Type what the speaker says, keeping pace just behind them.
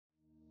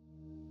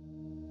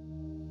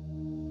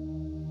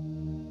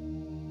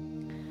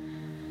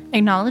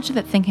Acknowledge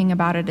that thinking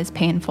about it is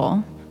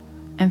painful,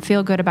 and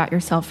feel good about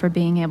yourself for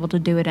being able to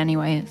do it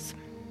anyways.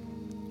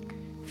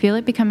 Feel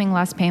it becoming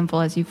less painful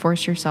as you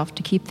force yourself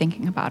to keep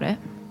thinking about it.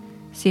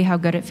 See how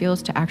good it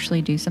feels to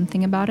actually do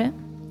something about it.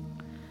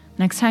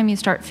 Next time you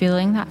start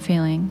feeling,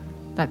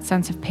 that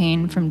sense of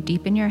pain from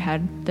deep in your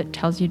head that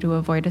tells you to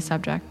avoid a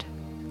subject,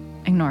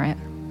 ignore it.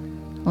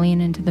 Lean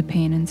into the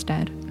pain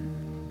instead.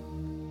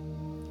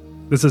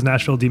 This is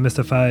Nashville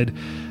Demystified.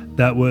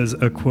 That was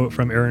a quote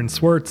from Aaron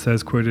Swartz,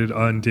 as quoted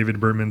on David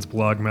Berman's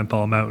blog,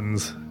 Menthol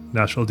Mountains.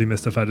 Nashville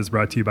Demystified is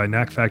brought to you by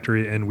Knack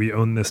Factory, and we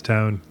own this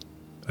town.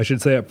 I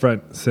should say up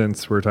front,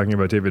 since we're talking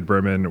about David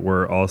Berman,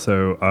 we're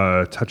also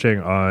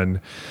touching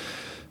on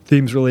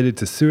themes related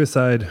to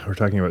suicide. We're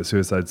talking about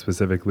suicide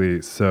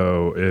specifically.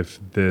 So if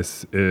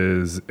this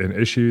is an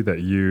issue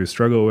that you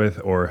struggle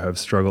with or have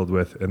struggled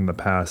with in the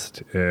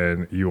past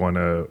and you want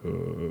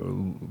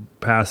to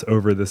pass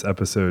over this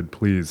episode,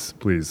 please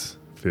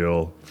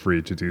feel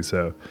free to do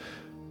so.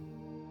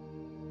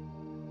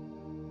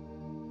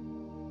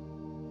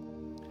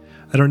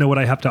 I don't know what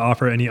I have to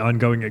offer any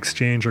ongoing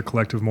exchange or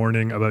collective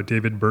mourning about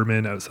David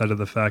Berman outside of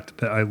the fact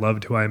that I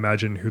loved who I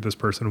imagined who this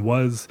person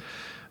was.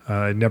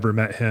 I never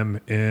met him,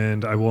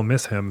 and I will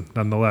miss him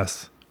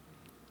nonetheless.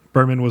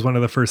 Berman was one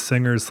of the first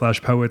singers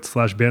 / poets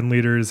 / band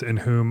leaders in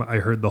whom I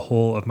heard the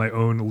whole of my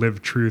own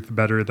lived truth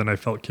better than I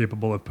felt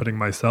capable of putting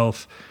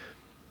myself.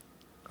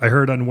 I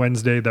heard on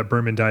Wednesday that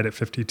Berman died at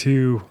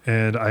 52,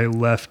 and I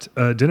left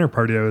a dinner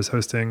party I was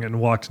hosting and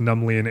walked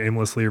numbly and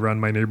aimlessly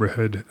around my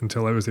neighborhood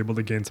until I was able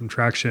to gain some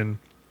traction.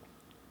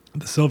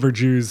 The Silver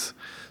Jews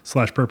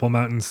 / Purple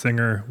Mountain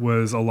singer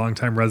was a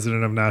longtime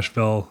resident of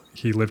Nashville.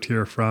 He lived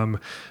here from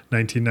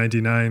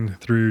 1999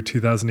 through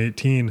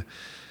 2018.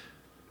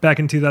 Back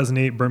in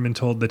 2008, Berman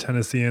told the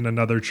Tennessean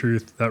another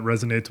truth that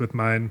resonates with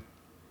mine.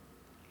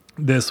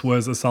 This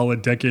was a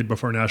solid decade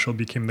before Nashville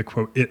became the,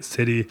 quote, it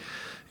city,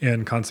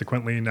 and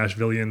consequently,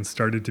 Nashvillians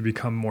started to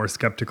become more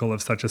skeptical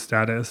of such a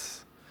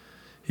status.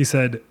 He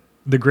said,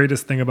 "The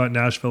greatest thing about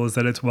Nashville is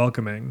that it's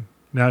welcoming.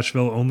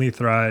 Nashville only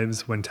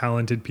thrives when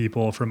talented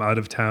people from out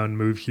of town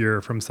move here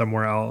from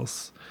somewhere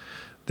else.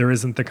 There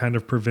isn't the kind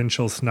of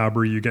provincial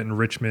snobbery you get in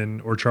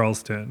Richmond or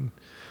Charleston.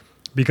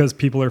 Because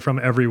people are from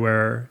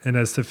everywhere, and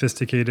as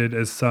sophisticated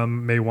as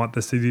some may want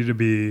the city to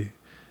be,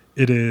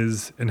 it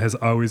is and has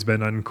always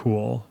been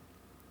uncool.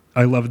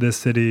 I love this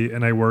city,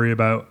 and I worry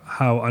about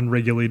how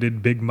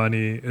unregulated big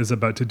money is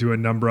about to do a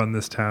number on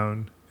this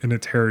town and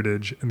its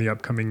heritage in the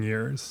upcoming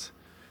years."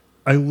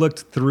 I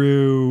looked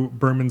through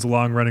Berman's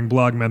long-running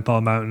blog,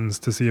 Menthol Mountains,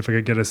 to see if I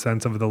could get a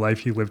sense of the life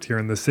he lived here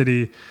in the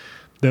city,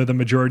 though the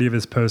majority of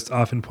his posts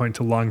often point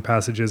to long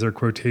passages or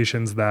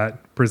quotations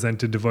that,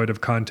 presented devoid of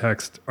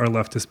context, are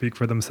left to speak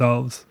for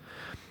themselves.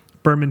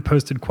 Berman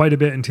posted quite a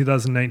bit in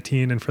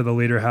 2019 and for the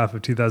later half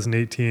of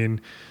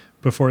 2018.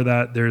 Before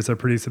that, there's a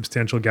pretty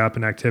substantial gap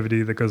in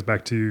activity that goes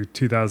back to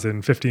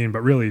 2015,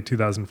 but really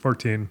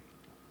 2014.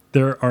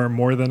 There are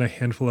more than a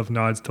handful of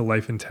nods to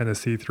life in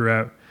Tennessee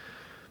throughout.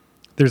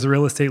 There's a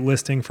real estate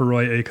listing for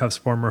Roy Acuff's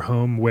former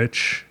home,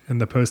 which, in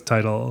the post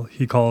title,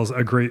 he calls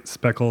a great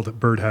speckled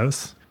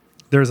birdhouse.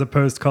 There's a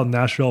post called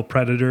Nashville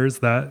Predators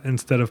that,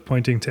 instead of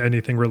pointing to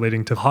anything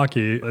relating to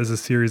hockey, is a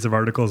series of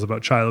articles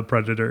about child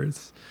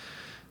predators.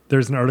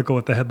 There's an article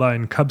with the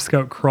headline, "Cub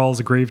Scout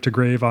Crawls Grave to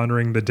Grave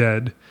Honoring the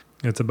Dead."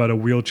 It's about a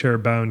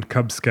wheelchair-bound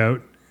Cub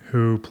Scout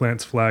who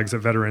plants flags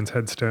at veterans'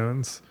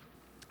 headstones.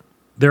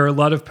 There are a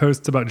lot of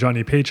posts about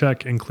Johnny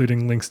Paycheck,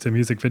 including links to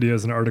music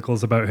videos and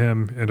articles about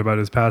him and about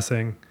his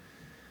passing.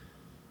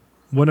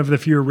 One of the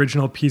few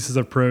original pieces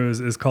of prose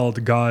is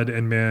called God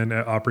and Man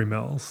at Opry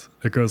Mills.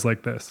 It goes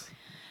like this.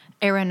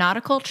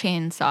 Aeronautical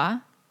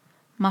chainsaw,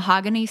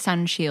 mahogany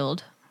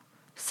sunshield,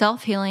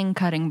 self-healing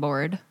cutting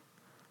board,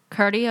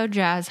 cardio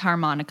jazz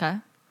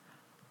harmonica,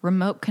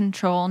 remote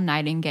control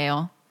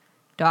nightingale,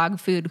 dog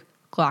food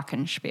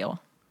glockenspiel.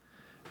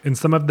 In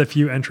some of the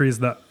few entries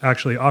that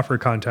actually offer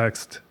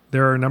context,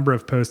 there are a number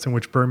of posts in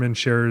which Berman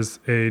shares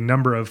a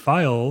number of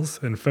files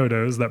and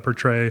photos that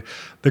portray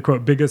the,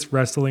 quote, biggest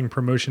wrestling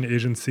promotion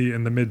agency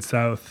in the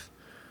Mid-South.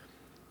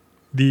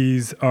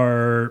 These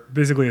are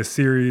basically a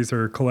series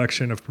or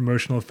collection of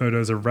promotional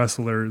photos of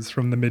wrestlers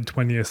from the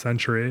mid-20th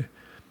century.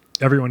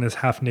 Everyone is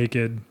half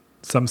naked,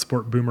 some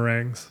sport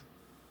boomerangs.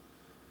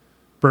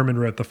 Berman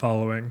wrote the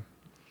following.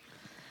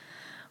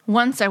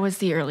 Once I was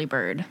the early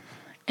bird,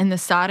 in the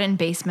sodden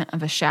basement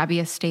of a shabby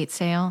estate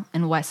sale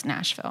in West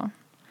Nashville.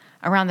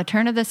 Around the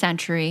turn of the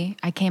century,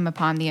 I came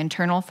upon the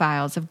internal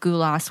files of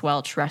Gulas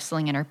Welch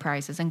Wrestling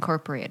Enterprises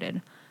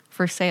Incorporated,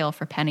 for sale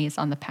for pennies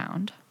on the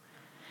pound.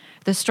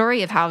 The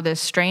story of how this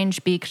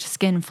strange-beaked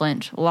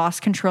skinflint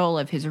lost control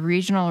of his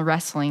regional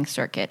wrestling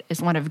circuit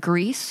is one of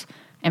grease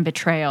and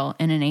betrayal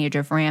in an age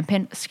of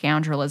rampant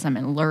scoundrelism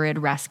and lurid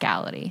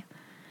rascality.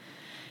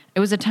 It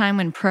was a time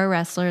when pro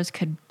wrestlers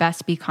could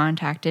best be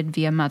contacted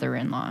via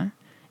mother-in-law.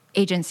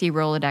 Agency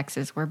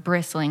Rolodexes were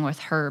bristling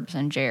with Herbs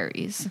and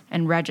Jerrys,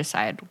 and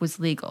regicide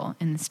was legal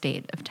in the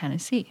state of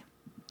Tennessee.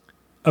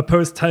 A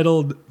post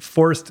titled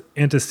Forced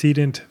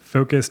Antecedent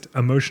Focused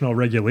Emotional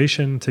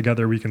Regulation,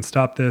 Together We Can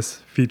Stop This,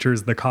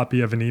 features the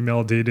copy of an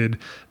email dated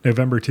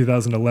November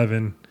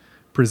 2011,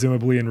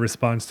 presumably in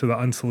response to the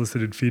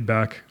unsolicited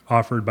feedback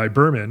offered by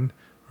Berman,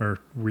 or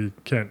we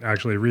can't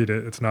actually read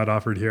it, it's not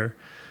offered here,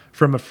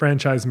 from a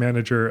franchise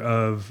manager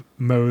of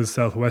Moe's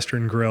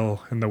Southwestern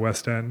Grill in the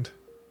West End.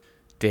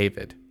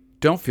 David,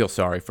 don't feel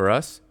sorry for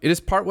us. It is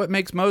part what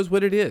makes Moe's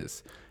what it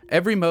is.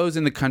 Every Moe's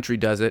in the country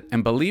does it,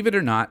 and believe it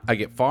or not, I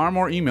get far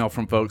more email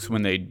from folks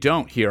when they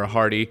don't hear a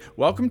hearty,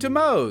 "Welcome to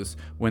Moe's,"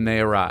 when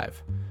they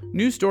arrive.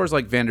 New stores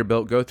like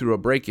Vanderbilt go through a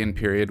break-in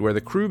period where the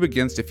crew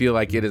begins to feel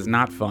like it is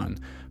not fun.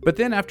 But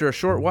then after a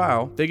short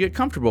while, they get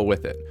comfortable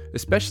with it,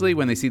 especially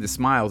when they see the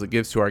smiles it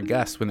gives to our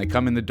guests when they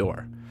come in the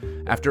door.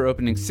 After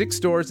opening 6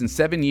 stores in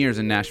 7 years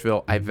in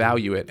Nashville, I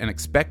value it and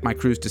expect my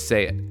crews to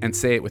say it, and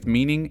say it with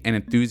meaning and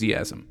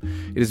enthusiasm.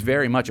 It is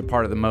very much a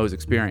part of the Moe's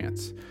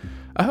experience.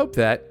 I hope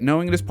that,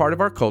 knowing it is part of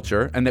our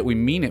culture and that we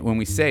mean it when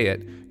we say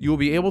it, you will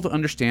be able to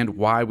understand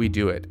why we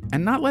do it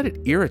and not let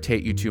it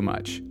irritate you too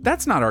much.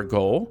 That's not our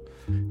goal.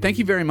 Thank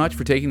you very much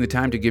for taking the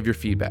time to give your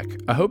feedback.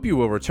 I hope you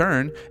will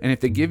return, and if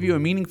they give you a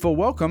meaningful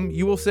welcome,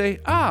 you will say,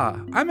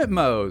 I'm at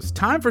Moe's.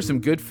 Time for some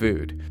good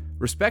food.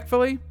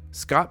 Respectfully,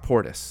 Scott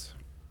Portis.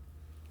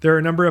 There are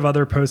a number of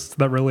other posts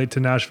that relate to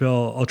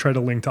Nashville. I'll try to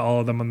link to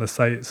all of them on the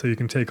site so you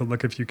can take a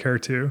look if you care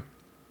to.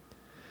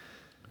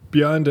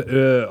 Beyond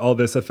all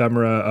this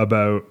ephemera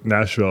about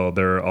Nashville,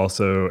 there are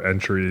also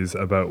entries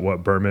about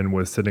what Berman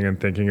was sitting and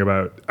thinking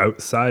about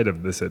outside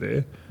of the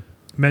city.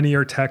 Many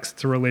are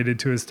texts related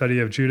to his study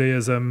of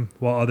Judaism,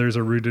 while others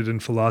are rooted in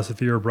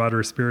philosophy or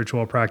broader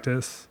spiritual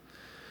practice.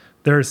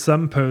 There are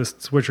some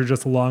posts which are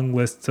just long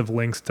lists of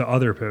links to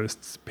other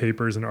posts,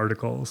 papers, and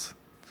articles.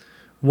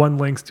 One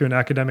links to an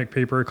academic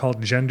paper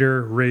called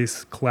Gender,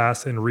 Race,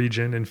 Class, and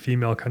Region in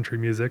Female Country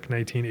Music,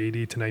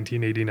 1980 to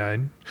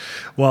 1989,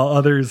 while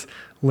others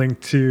link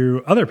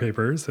to other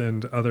papers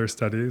and other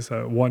studies.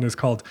 One is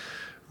called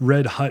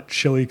Red Hut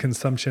Chili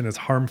Consumption is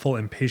Harmful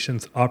in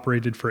Patients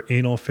Operated for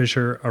Anal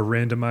Fissure, a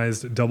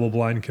Randomized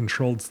Double-Blind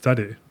Controlled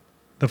Study.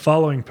 The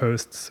following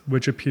posts,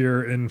 which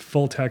appear in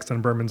full text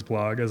on Berman's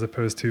blog as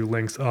opposed to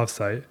links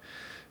offsite,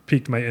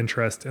 piqued my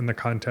interest in the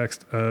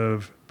context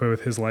of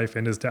both his life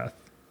and his death.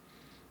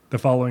 The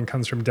following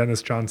comes from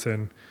Dennis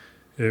Johnson.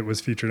 It was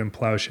featured in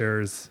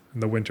Plowshares in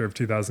the winter of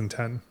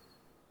 2010.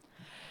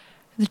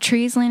 The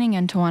trees leaning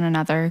into one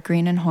another,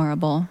 green and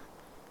horrible.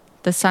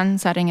 The sun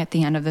setting at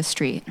the end of the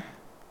street.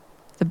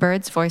 The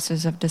birds'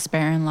 voices of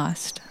despair and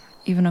lust.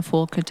 Even a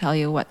fool could tell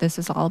you what this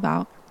is all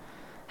about.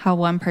 How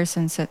one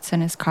person sits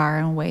in his car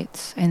and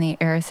waits, and the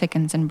air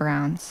thickens and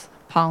browns,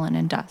 pollen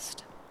and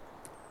dust.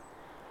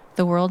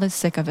 The world is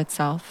sick of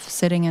itself,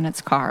 sitting in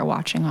its car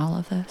watching all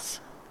of this.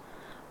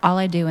 All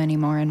I do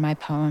anymore in my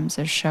poems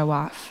is show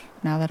off,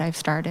 now that I've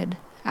started,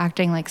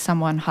 acting like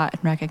someone hot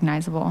and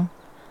recognizable,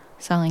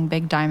 selling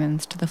big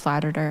diamonds to the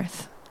flattered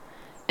earth.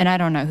 And I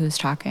don't know who's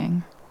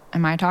talking.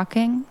 Am I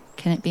talking?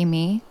 Can it be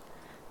me?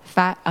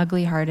 Fat,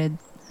 ugly-hearted,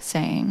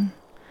 saying.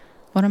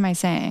 What am I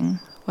saying?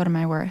 What am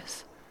I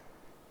worth?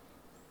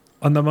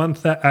 On the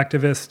month that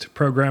activist,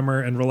 programmer,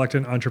 and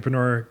reluctant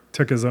entrepreneur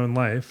took his own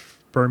life,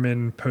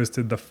 Berman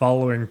posted the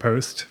following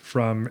post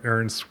from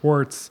Aaron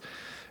Swartz,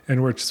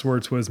 in which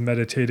Swartz was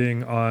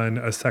meditating on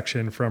a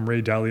section from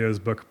Ray Dalio's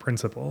book,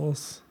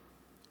 Principles.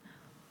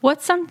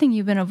 What's something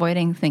you've been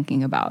avoiding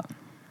thinking about?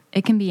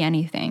 It can be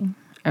anything.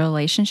 A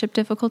relationship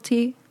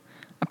difficulty,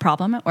 a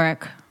problem at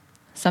work,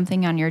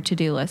 something on your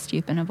to-do list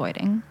you've been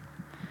avoiding.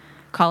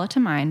 Call it to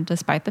mind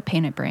despite the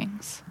pain it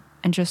brings,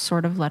 and just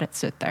sort of let it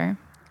sit there.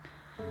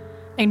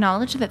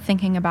 Acknowledge that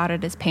thinking about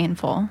it is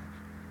painful,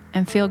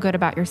 and feel good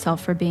about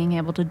yourself for being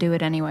able to do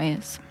it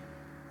anyways.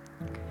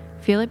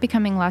 Feel it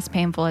becoming less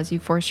painful as you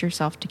force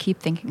yourself to keep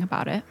thinking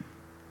about it.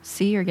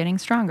 See, you're getting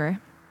stronger.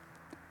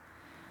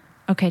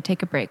 Okay,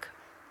 take a break.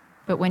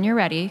 But when you're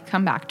ready,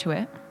 come back to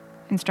it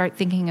and start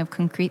thinking of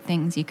concrete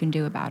things you can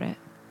do about it.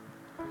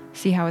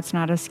 See how it's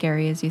not as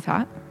scary as you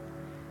thought?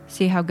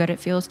 See how good it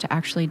feels to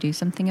actually do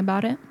something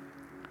about it?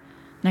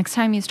 Next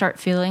time you start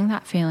feeling,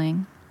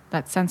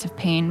 that sense of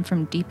pain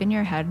from deep in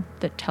your head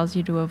that tells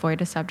you to avoid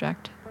a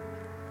subject,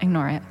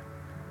 ignore it.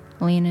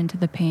 Lean into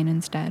the pain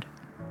instead.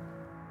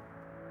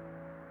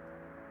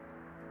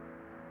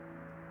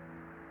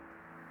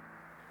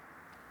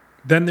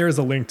 Then there is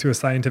a link to a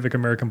Scientific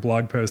American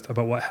blog post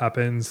about what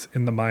happens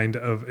in the mind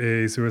of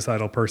a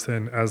suicidal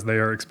person as they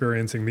are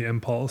experiencing the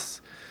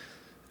impulse.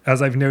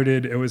 As I've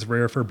noted, it was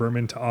rare for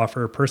Berman to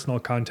offer personal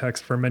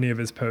context for many of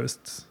his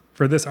posts.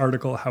 For this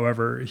article,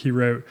 however, he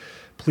wrote,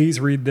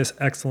 "Please read this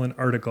excellent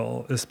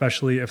article,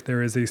 especially if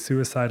there is a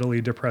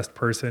suicidally depressed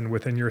person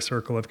within your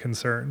circle of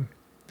concern."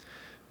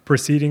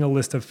 Preceding a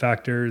list of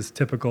factors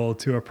typical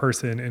to a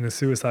person in a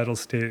suicidal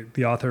state,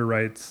 the author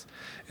writes,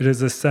 "It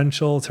is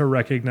essential to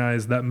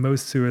recognize that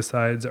most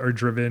suicides are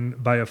driven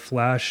by a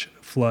flash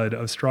flood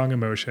of strong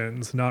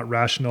emotions, not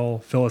rational,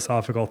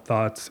 philosophical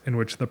thoughts in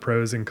which the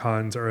pros and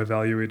cons are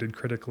evaluated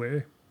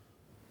critically."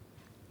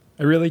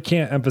 I really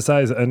can't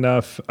emphasize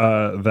enough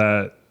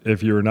that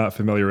if you are not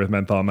familiar with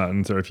Menthol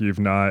Mountains, or if you've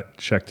not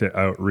checked it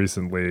out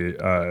recently,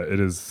 it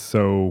is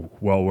so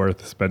well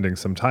worth spending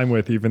some time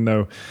with, even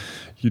though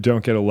you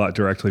don't get a lot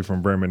directly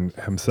from Berman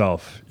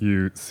himself.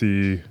 You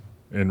see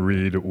and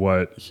read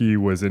what he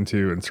was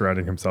into and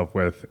surrounding himself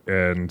with,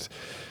 and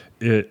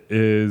it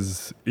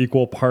is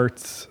equal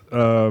parts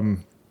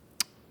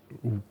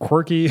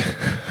quirky,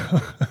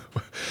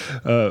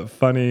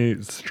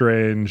 funny,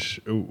 strange,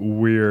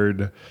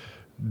 weird,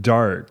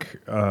 dark,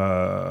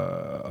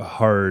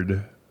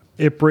 hard.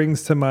 It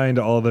brings to mind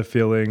all the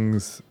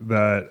feelings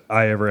that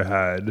I ever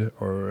had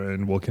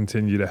and will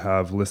continue to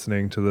have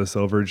listening to the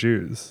Silver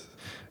Jews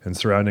and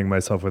surrounding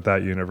myself with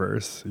that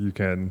universe. You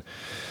can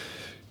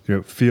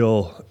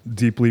feel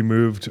deeply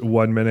moved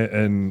 1 minute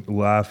and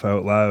laugh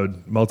out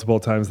loud multiple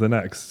times the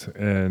next.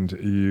 And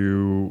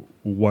you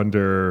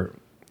wonder,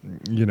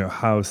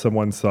 how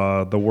someone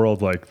saw the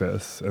world like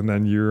this. And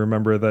then you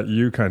remember that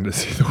you kind of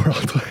see the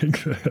world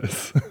like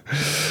this.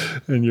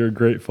 And you're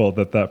grateful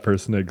that that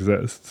person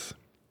exists.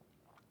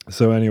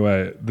 So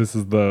anyway, this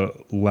is the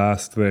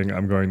last thing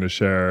I'm going to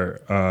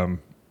share.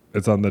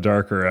 It's on the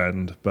darker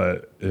end,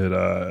 but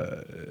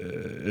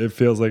it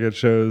feels like it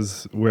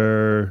shows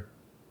where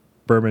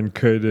Berman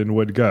could and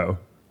would go.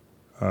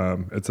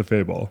 It's a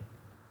fable.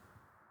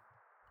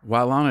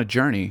 While on a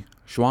journey,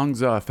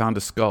 Zhuangzi found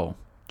a skull,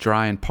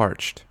 dry and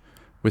parched.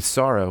 With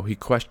sorrow, he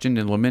questioned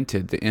and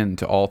lamented the end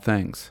to all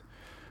things.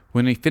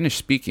 When he finished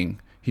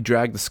speaking, he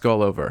dragged the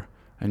skull over,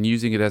 and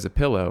using it as a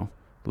pillow,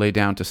 lay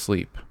down to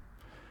sleep.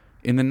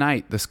 In the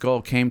night, the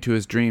skull came to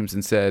his dreams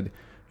and said,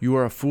 "You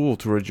are a fool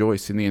to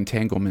rejoice in the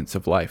entanglements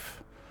of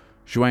life."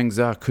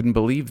 Zhuangzi couldn't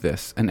believe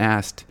this and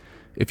asked,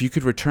 "If you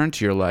could return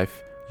to your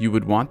life, you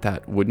would want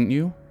that, wouldn't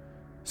you?"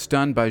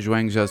 Stunned by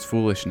Zhuangzi's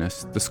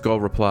foolishness, the skull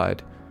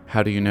replied,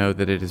 "How do you know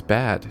that it is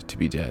bad to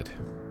be dead?"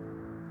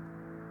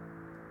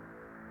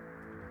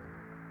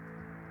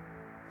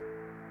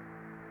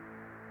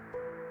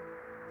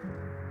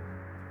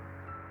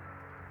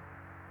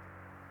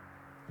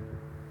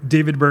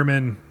 David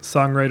Berman,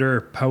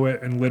 songwriter,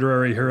 poet, and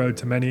literary hero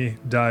to many,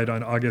 died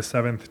on August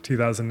 7th,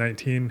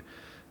 2019.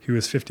 He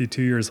was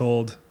 52 years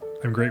old.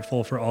 I'm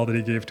grateful for all that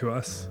he gave to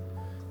us.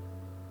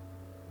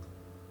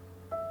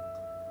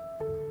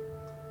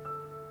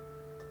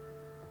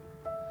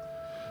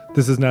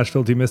 This is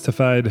Nashville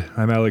Demystified.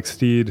 I'm Alex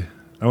Steed.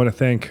 I want to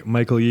thank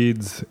Michael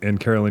Eads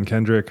and Carolyn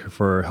Kendrick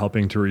for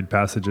helping to read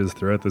passages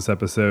throughout this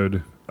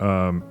episode.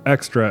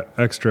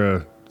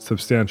 Extra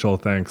substantial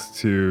thanks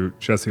to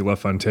Jesse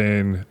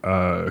LaFontaine,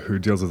 who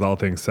deals with all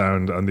things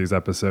sound on these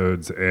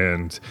episodes,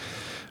 and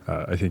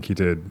I think he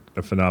did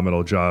a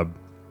phenomenal job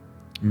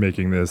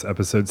making this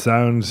episode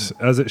sound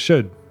as it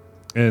should.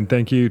 And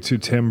thank you to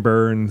Tim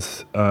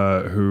Burns,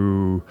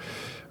 who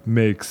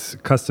makes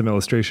custom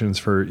illustrations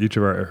for each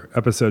of our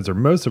episodes, or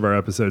most of our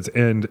episodes,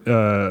 and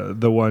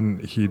the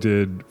one he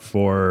did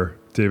for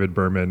David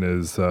Berman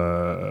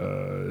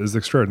is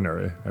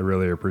extraordinary. I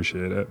really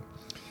appreciate it.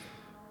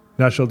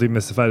 Nashville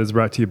Demystified is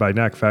brought to you by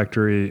Knack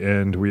Factory,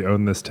 and we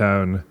own this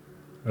town.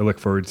 I look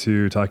forward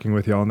to talking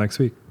with you all next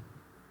week.